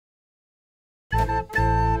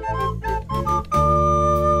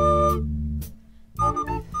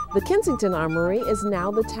The Kensington Armory is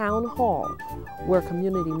now the town hall, where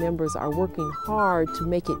community members are working hard to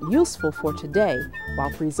make it useful for today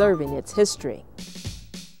while preserving its history.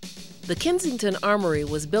 The Kensington Armory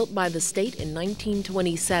was built by the state in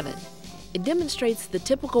 1927. It demonstrates the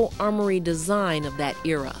typical armory design of that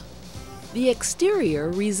era. The exterior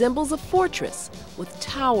resembles a fortress with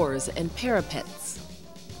towers and parapets.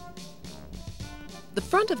 The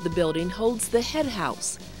front of the building holds the head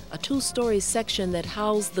house, a two-story section that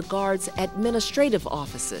housed the Guard's administrative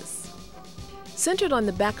offices. Centered on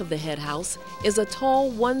the back of the head house is a tall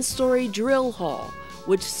one-story drill hall,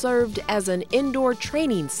 which served as an indoor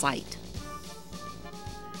training site.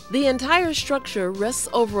 The entire structure rests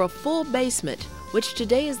over a full basement, which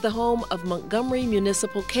today is the home of Montgomery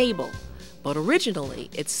Municipal Cable, but originally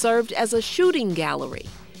it served as a shooting gallery.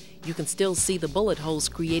 You can still see the bullet holes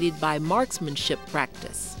created by marksmanship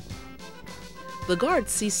practice. The Guard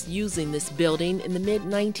ceased using this building in the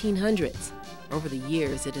mid-1900s. Over the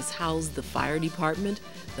years, it has housed the fire department,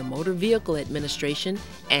 the motor vehicle administration,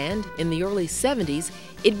 and in the early 70s,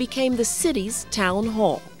 it became the city's town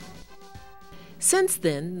hall. Since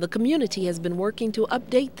then, the community has been working to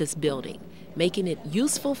update this building, making it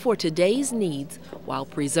useful for today's needs while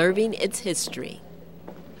preserving its history.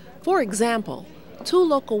 For example, two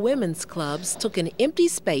local women's clubs took an empty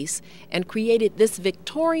space and created this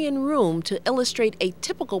Victorian room to illustrate a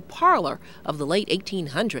typical parlor of the late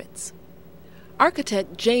 1800s.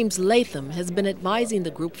 Architect James Latham has been advising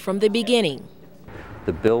the group from the beginning.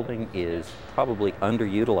 The building is probably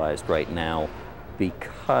underutilized right now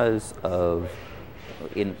because of,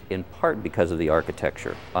 in part because of the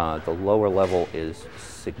architecture. The lower level is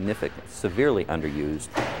severely underused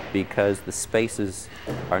because the spaces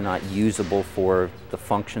are not usable for the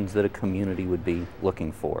functions that a community would be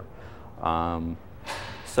looking for.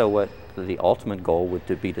 So what the ultimate goal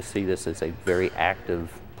would be to see this as a very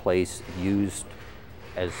active place used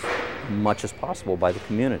as much as possible by the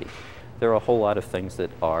community. There are a whole lot of things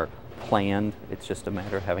that are planned. It's just a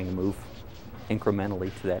matter of having to move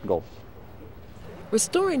incrementally to that goal.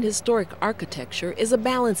 Restoring historic architecture is a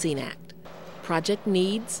balancing act. Project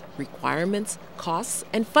needs, requirements, costs,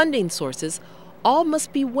 and funding sources all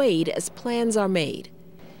must be weighed as plans are made.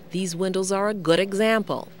 These windows are a good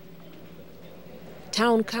example.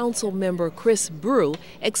 Town Council member Chris Brew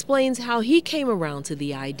explains how he came around to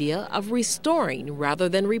the idea of restoring rather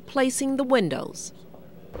than replacing the windows.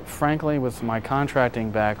 Frankly, with my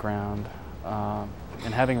contracting background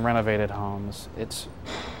and having renovated homes,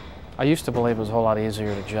 I used to believe it was a whole lot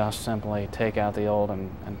easier to just simply take out the old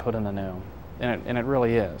and put in the new. And it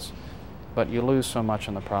really is. But you lose so much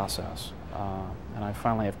in the process. And I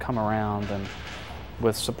finally have come around, and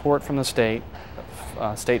with support from the state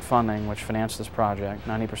funding, which financed this project,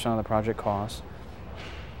 90% of the project costs,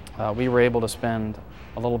 we were able to spend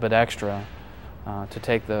a little bit extra to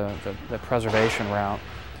take the preservation route,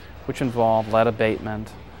 which involved lead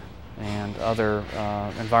abatement and other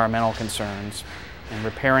environmental concerns, and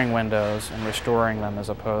repairing windows and restoring them as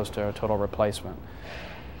opposed to a total replacement.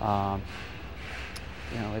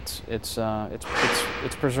 You know,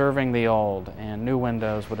 it's preserving the old, and new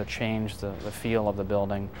windows would have changed the feel of the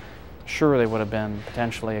building. Sure, they would have been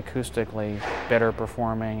potentially acoustically better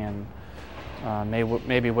performing, and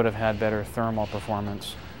maybe would have had better thermal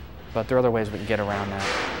performance, but there are other ways we can get around that.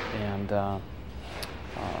 And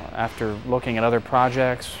after looking at other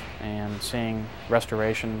projects and seeing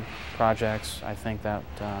restoration projects, I think that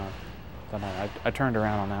I turned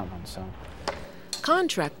around on that one. So.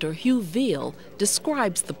 Contractor Hugh Veal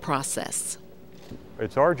describes the process.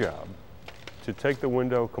 It's our job to take the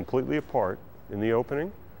window completely apart in the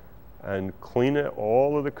opening and clean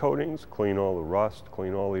all of the coatings, clean all the rust,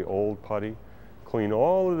 clean all the old putty, clean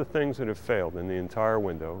all of the things that have failed in the entire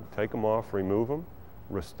window, take them off, remove them,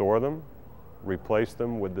 restore them, replace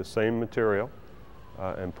them with the same material,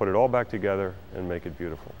 and put it all back together and make it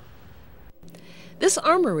beautiful. This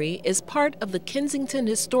armory is part of the Kensington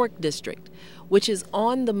Historic District, which is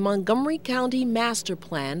on the Montgomery County Master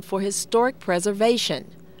Plan for Historic Preservation.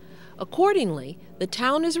 Accordingly, the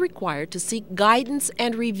town is required to seek guidance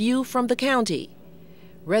and review from the county.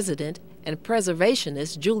 Resident and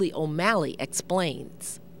preservationist Julie O'Malley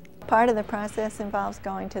explains. Part of the process involves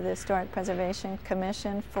going to the Historic Preservation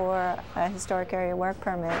Commission for a historic area work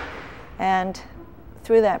permit, and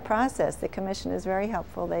through that process, the Commission is very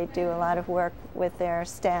helpful. They do a lot of work with their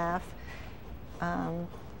staff,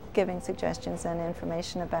 giving suggestions and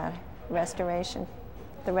information about restoration,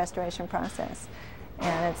 the restoration process.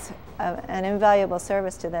 And it's an invaluable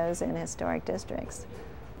service to those in historic districts.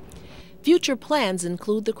 Future plans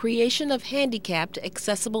include the creation of handicapped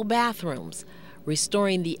accessible bathrooms,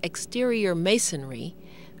 restoring the exterior masonry,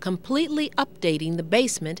 completely updating the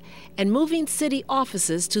basement and moving city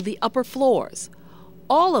offices to the upper floors,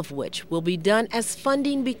 all of which will be done as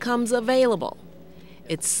funding becomes available.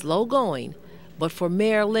 It's slow going, but for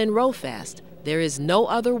Mayor Lynn Rofast, there is no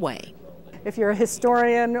other way. If you're a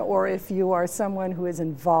historian or if you are someone who is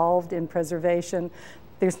involved in preservation,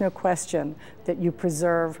 there's no question that you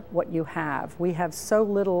preserve what you have. We have so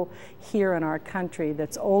little here in our country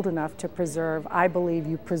that's old enough to preserve. I believe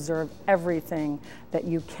you preserve everything that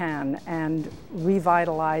you can and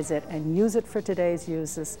revitalize it and use it for today's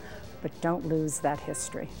uses, but don't lose that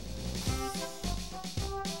history.